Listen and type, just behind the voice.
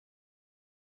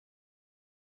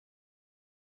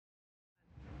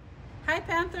Hi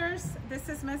Panthers, this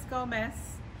is Ms. Gomez.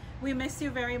 We miss you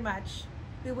very much.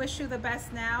 We wish you the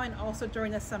best now and also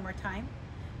during the summertime.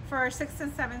 For our 6th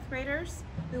and 7th graders,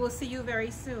 we will see you very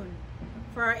soon.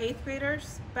 For our 8th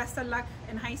graders, best of luck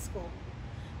in high school.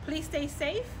 Please stay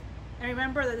safe and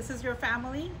remember that this is your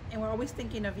family and we're always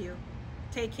thinking of you.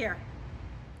 Take care.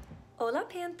 Hola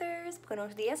Panthers,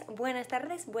 buenos días, buenas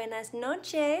tardes, buenas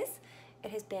noches.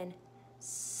 It has been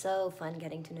so fun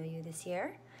getting to know you this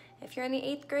year. If you're in the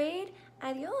 8th grade,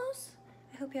 adios.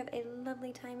 I hope you have a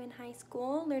lovely time in high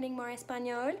school learning more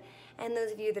Espanol. And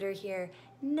those of you that are here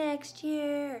next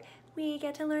year, we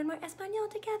get to learn more Espanol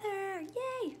together.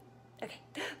 Yay! Okay,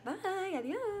 bye,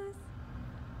 adios.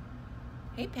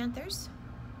 Hey Panthers,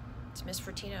 it's Miss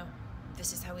Fortino.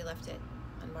 This is how we left it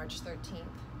on March 13th.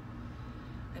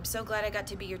 I'm so glad I got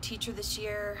to be your teacher this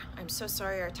year. I'm so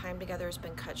sorry our time together has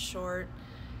been cut short.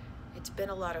 It's been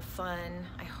a lot of fun.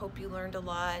 I hope you learned a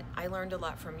lot. I learned a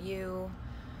lot from you.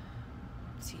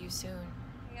 See you soon.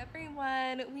 Hey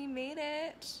everyone, we made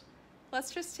it.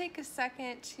 Let's just take a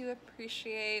second to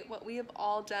appreciate what we have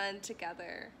all done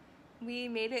together. We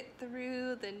made it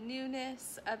through the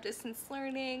newness of distance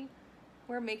learning.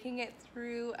 We're making it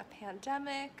through a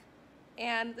pandemic.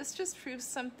 And this just proves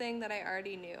something that I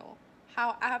already knew.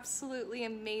 How absolutely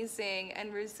amazing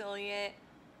and resilient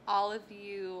all of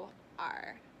you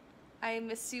are. I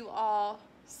miss you all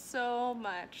so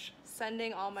much.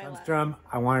 Sending all my love.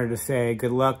 I wanted to say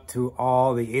good luck to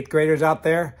all the 8th graders out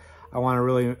there. I want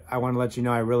to let you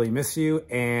know I really miss you,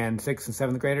 and 6th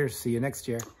and 7th graders, see you next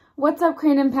year. What's up,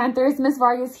 Crittenden Panthers? Miss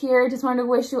Vargas here. Just wanted to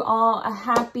wish you all a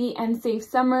happy and safe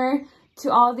summer.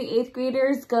 To all the 8th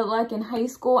graders, good luck in high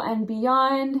school and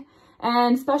beyond.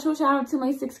 And special shout out to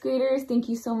my 6th graders. Thank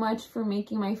you so much for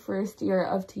making my first year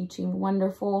of teaching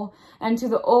wonderful. And to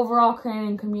the overall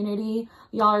Crittenden community,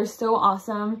 y'all are so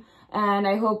awesome. And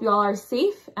I hope y'all are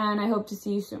safe, and I hope to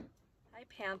see you soon. Hi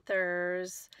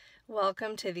Panthers,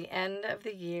 welcome to the end of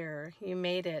the year. You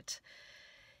made it.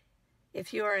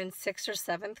 If you are in 6th or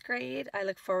 7th grade, I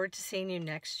look forward to seeing you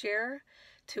next year.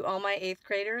 To all my 8th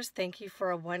graders, thank you for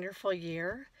a wonderful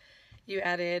year. You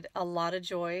added a lot of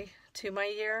joy to my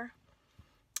year.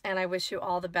 And I wish you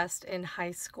all the best in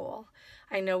high school.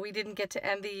 I know we didn't get to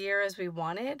end the year as we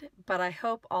wanted, but I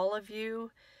hope all of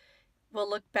you will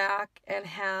look back and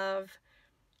have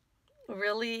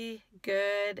really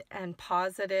good and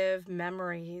positive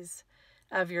memories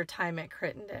of your time at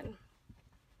Crittenden.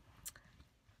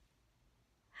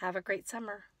 Have a great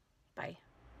summer. Bye.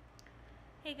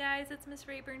 Hey guys, it's Miss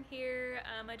Rayburn here.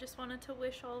 I just wanted to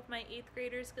wish all of my 8th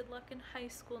graders good luck in high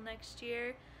school next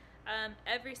year.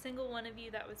 Every single one of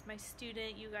you that was my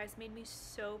student, you guys made me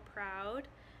so proud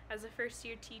as a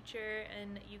first-year teacher,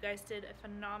 and you guys did a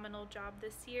phenomenal job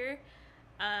this year.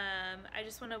 I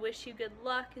just want to wish you good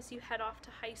luck as you head off to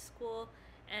high school,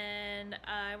 and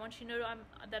I want you to know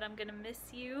that I'm gonna miss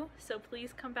you, so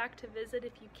please come back to visit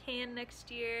if you can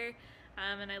next year,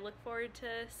 and I look forward to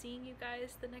seeing you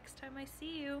guys the next time I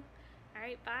see you.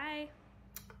 Alright, bye!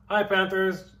 Hi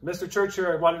Panthers, Mr. Church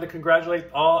here. I wanted to congratulate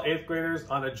all 8th graders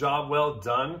on a job well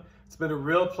done. It's been a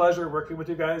real pleasure working with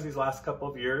you guys these last couple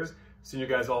of years, seeing you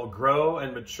guys all grow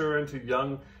and mature into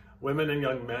young women and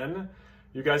young men.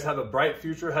 You guys have a bright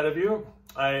future ahead of you.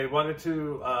 I wanted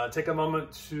to take a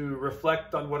moment to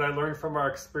reflect on what I learned from our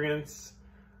experience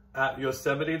at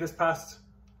Yosemite this past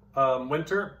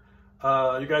winter.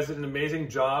 You guys did an amazing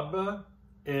job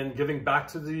in giving back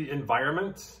to the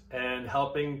environment and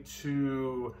helping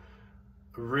to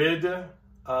rid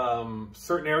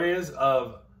certain areas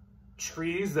of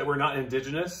trees that were not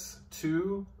indigenous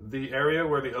to the area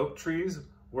where the oak trees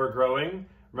were growing.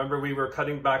 Remember, we were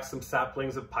cutting back some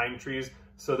saplings of pine trees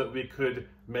so that we could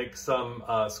make some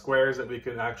squares that we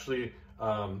could actually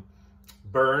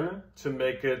burn to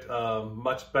make it a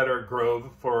much better grove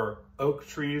for oak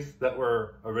trees that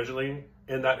were originally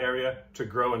in that area to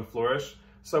grow and flourish.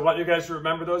 So I want you guys to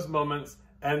remember those moments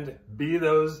and be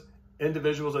those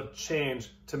individuals of change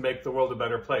to make the world a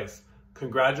better place.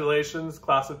 Congratulations,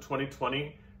 class of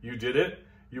 2020. You did it.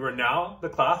 You are now the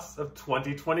class of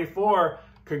 2024.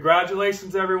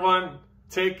 Congratulations, everyone.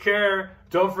 Take care.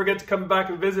 Don't forget to come back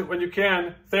and visit when you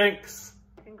can. Thanks.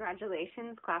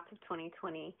 Congratulations, class of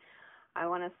 2020. I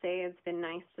want to say it's been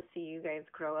nice to see you guys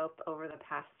grow up over the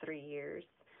past 3 years.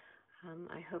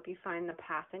 I hope you find the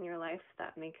path in your life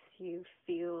that makes you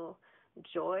feel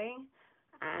joy,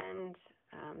 and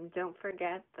don't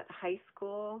forget that high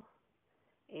school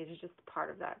is just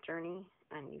part of that journey,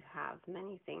 and you have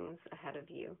many things ahead of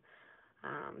you.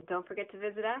 Don't forget to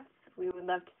visit us. We would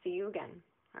love to see you again.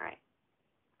 All right.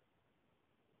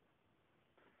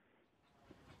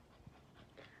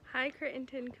 Hi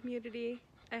Crittenden community.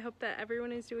 I hope that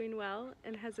everyone is doing well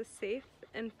and has a safe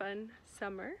and fun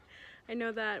summer. I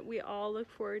know that we all look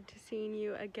forward to seeing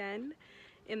you again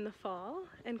in the fall.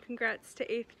 And congrats to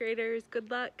 8th graders.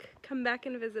 Good luck. Come back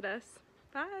and visit us.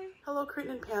 Bye. Hello,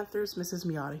 Crittenden Panthers. Mrs.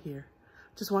 Miata here.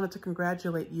 Just wanted to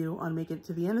congratulate you on making it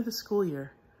to the end of the school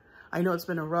year. I know it's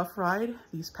been a rough ride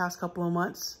these past couple of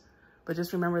months, but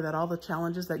just remember that all the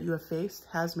challenges that you have faced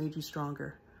has made you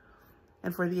stronger.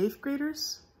 And for the 8th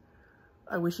graders,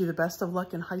 I wish you the best of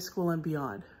luck in high school and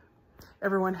beyond.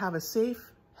 Everyone have a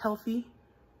safe, healthy,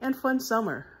 and fun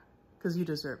summer, because you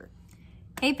deserve it.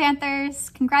 Hey Panthers,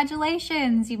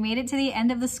 congratulations! You made it to the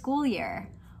end of the school year.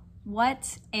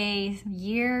 What a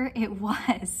year it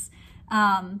was.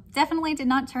 Definitely did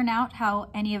not turn out how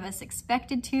any of us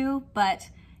expected to, but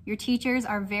your teachers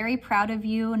are very proud of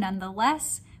you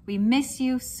nonetheless. We miss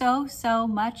you so, so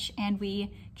much, and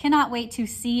we cannot wait to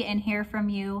see and hear from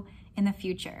you in the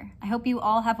future. I hope you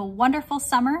all have a wonderful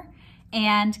summer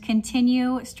and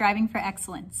continue striving for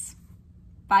excellence.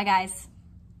 Bye, guys.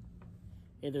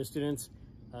 Hey there, students.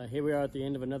 Here we are at the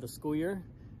end of another school year.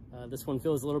 This one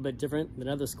feels a little bit different than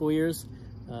other school years,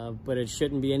 but it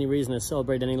shouldn't be any reason to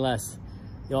celebrate any less.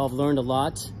 You all have learned a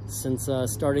lot since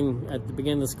starting at the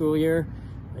beginning of the school year.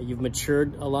 You've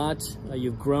matured a lot.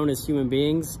 You've grown as human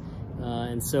beings,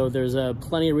 and so there's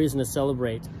plenty of reason to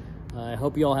celebrate. I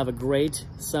hope you all have a great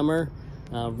summer,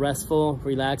 restful,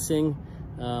 relaxing.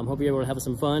 Hope you're able to have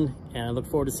some fun, and I look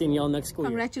forward to seeing you all next school year.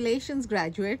 Congratulations,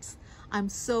 graduates. I'm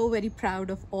so very proud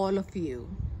of all of you.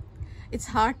 It's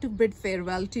hard to bid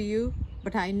farewell to you,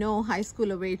 but I know high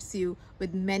school awaits you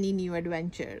with many new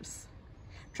adventures.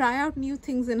 Try out new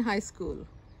things in high school.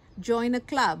 Join a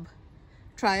club.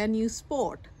 Try a new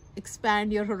sport.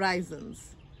 Expand your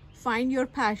horizons. Find your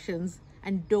passions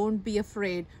and don't be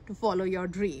afraid to follow your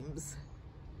dreams.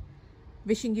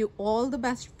 Wishing you all the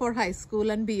best for high school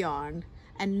and beyond,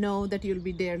 and know that you'll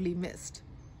be dearly missed.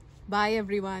 Bye,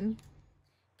 everyone.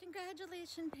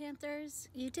 Congratulations, Panthers.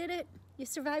 You did it. You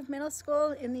survived middle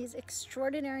school in these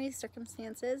extraordinary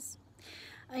circumstances.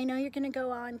 I know you're going to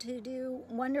go on to do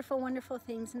wonderful, wonderful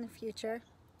things in the future.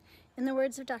 In the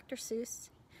words of Dr. Seuss,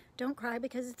 don't cry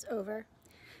because it's over.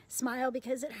 Smile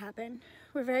because it happened.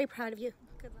 We're very proud of you.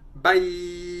 Good luck. Bye.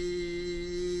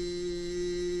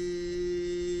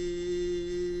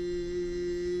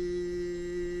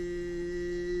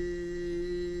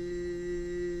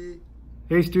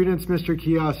 Hey students, Mr.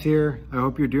 Kios here. I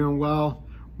hope you're doing well.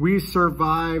 We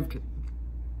survived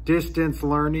distance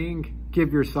learning.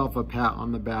 Give yourself a pat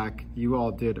on the back. You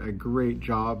all did a great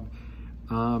job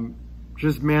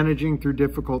just managing through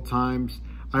difficult times.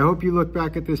 I hope you look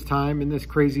back at this time in this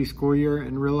crazy school year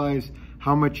and realize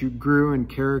how much you grew in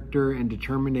character and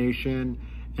determination.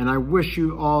 And I wish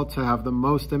you all to have the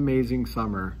most amazing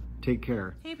summer. Take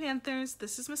care. Hey Panthers,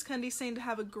 this is Miss Cundy saying to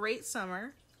have a great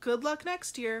summer. Good luck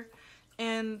next year.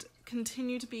 And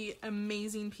continue to be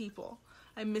amazing people.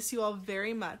 I miss you all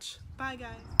very much. Bye,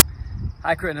 guys.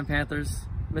 Hi, Crittenden Panthers.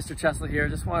 Mr. Chesley here.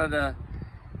 Just wanted to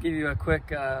give you a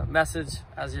quick message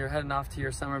as you're heading off to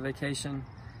your summer vacation.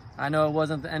 I know it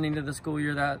wasn't the ending of the school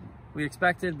year that we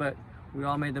expected, but we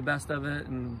all made the best of it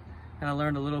and kind of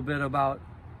learned a little bit about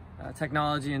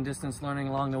technology and distance learning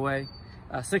along the way.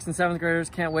 6th and 7th graders,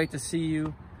 can't wait to see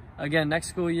you again next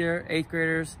school year. 8th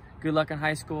graders, good luck in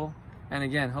high school. And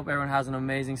again, hope everyone has an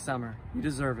amazing summer. You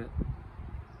deserve it.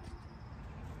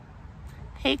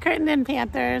 Hey Crittenden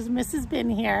Panthers, Mrs. Bin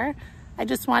here. I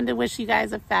just wanted to wish you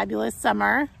guys a fabulous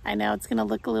summer. I know it's gonna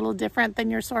look a little different than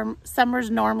your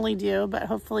summers normally do, but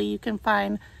hopefully you can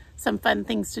find some fun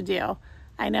things to do.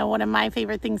 I know one of my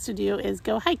favorite things to do is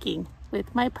go hiking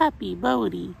with my puppy,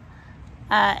 Bodie.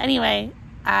 Anyway,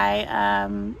 I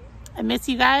miss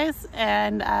you guys,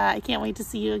 and I can't wait to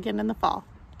see you again in the fall.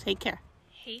 Take care.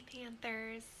 Hey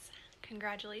Panthers,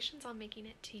 congratulations on making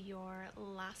it to your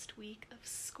last week of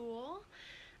school.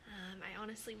 I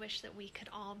honestly wish that we could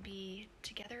all be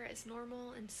together as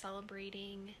normal and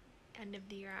celebrating end of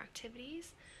the year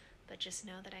activities, but just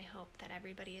know that I hope that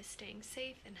everybody is staying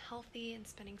safe and healthy and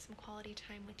spending some quality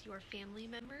time with your family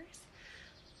members.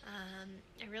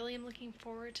 I really am looking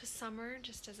forward to summer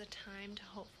just as a time to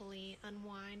hopefully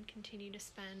unwind, continue to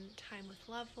spend time with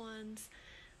loved ones,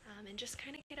 and just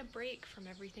kind of get a break from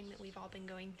everything that we've all been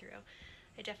going through.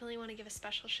 I definitely want to give a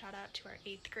special shout out to our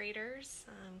 8th graders.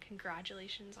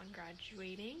 Congratulations on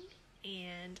graduating.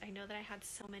 And I know that I had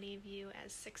so many of you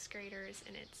as 6th graders,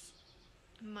 and it's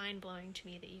mind-blowing to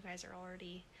me that you guys are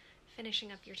already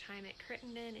finishing up your time at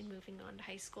Crittenden and moving on to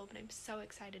high school, but I'm so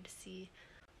excited to see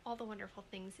all the wonderful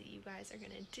things that you guys are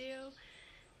going to do.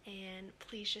 And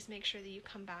please just make sure that you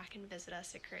come back and visit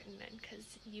us at Crittenden,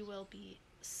 because you will be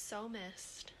so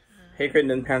missed. Hey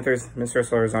Crittenden Panthers, Mr.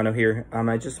 Solorzano here.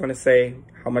 I just want to say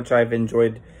how much I've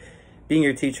enjoyed being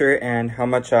your teacher and how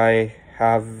much I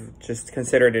have just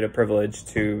considered it a privilege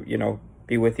to, you know,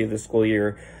 be with you this school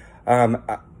year.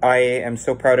 I am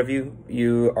so proud of you.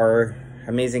 You are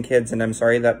amazing kids, and I'm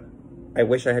sorry that I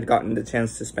wish I had gotten the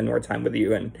chance to spend more time with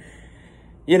you and,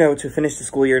 you know, to finish the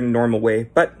school year in a normal way.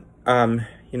 But,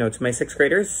 you know, to my 6th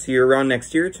graders, see you around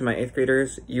next year. To my 8th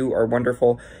graders, you are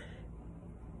wonderful.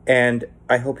 And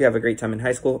I hope you have a great time in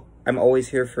high school. I'm always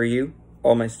here for you,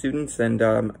 all my students, and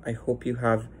I hope you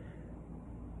have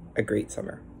a great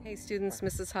summer. Hey students,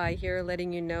 Mrs. High here,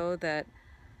 letting you know that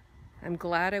I'm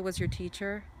glad I was your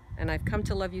teacher, and I've come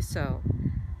to love you so.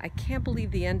 I can't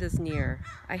believe the end is near.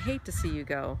 I hate to see you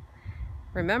go.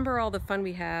 Remember all the fun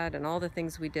we had and all the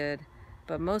things we did,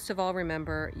 but most of all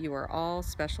remember you are all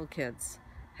special kids.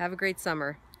 Have a great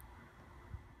summer.